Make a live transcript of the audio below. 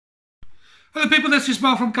Hello people, this is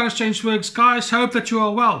Mark from Kharischangeworks. Guys, hope that you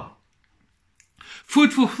are well.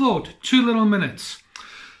 Food for thought, 2 little minutes.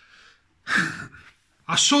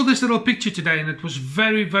 I saw this little picture today and it was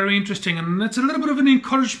very, very interesting, and it's a little bit of an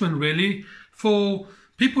encouragement really for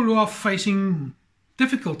people who are facing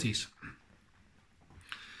difficulties.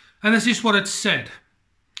 And this is what it said.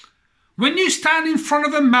 When you stand in front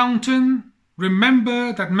of a mountain,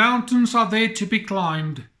 remember that mountains are there to be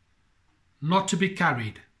climbed, not to be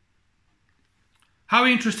carried. How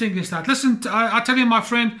interesting is that? Listen, I tell you, my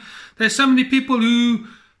friend, there's so many people who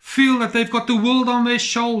feel that they've got the world on their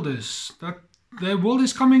shoulders, that their world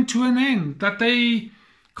is coming to an end, that they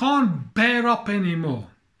can't bear up anymore.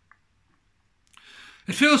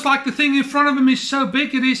 It feels like the thing in front of them is so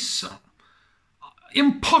big it is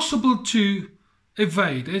impossible to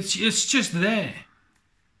evade. It's just there.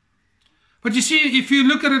 But you see, if you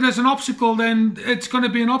look at it as an obstacle, then it's going to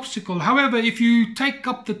be an obstacle. However, if you take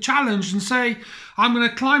up the challenge and say, I'm going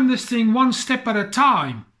to climb this thing one step at a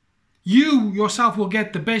time, you yourself will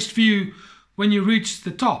get the best view when you reach the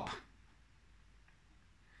top.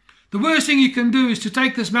 The worst thing you can do is to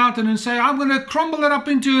take this mountain and say, I'm going to crumble it up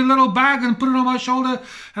into a little bag and put it on my shoulder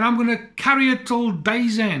and I'm going to carry it till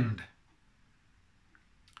day's end.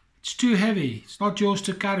 It's too heavy. It's not yours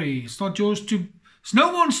to carry. It's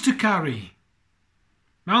no one's to carry.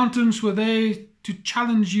 Mountains were there to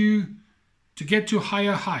challenge you to get to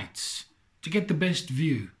higher heights, to get the best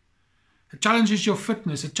view. It challenges your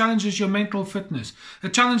fitness. It challenges your mental fitness.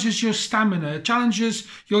 It challenges your stamina. It challenges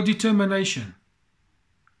your determination.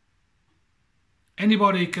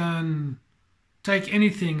 Anybody can take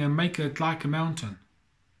anything and make it like a mountain.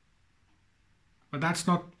 But that's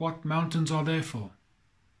not what mountains are there for.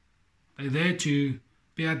 They're there to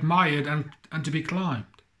be admired and to be climbed.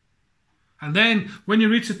 And then when you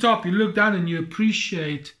reach the top, you look down and you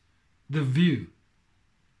appreciate the view.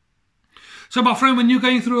 So my friend, when you're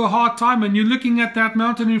going through a hard time and you're looking at that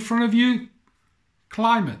mountain in front of you,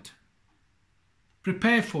 climb it.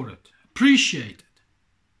 Prepare for it. Appreciate it.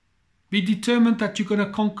 Be determined that you're going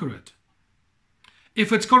to conquer it.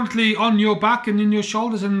 If it's currently on your back and in your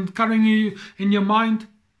shoulders and carrying you in your mind,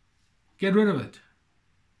 get rid of it.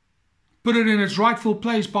 Put it in its rightful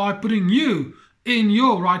place by putting you in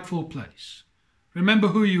your rightful place. Remember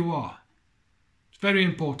who you are. It's very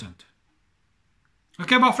important.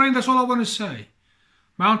 Okay, my friend, that's all I want to say.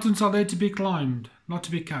 Mountains are there to be climbed, not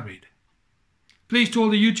to be carried. Please do all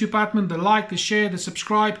the YouTube admin, the like, the share, the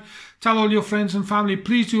subscribe. Tell all your friends and family.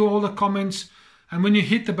 Please do all the comments. And when you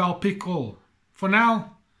hit the bell, pick all. For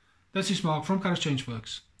now, this is Mark from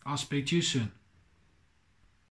Kharischangeworks. I'll speak to you soon.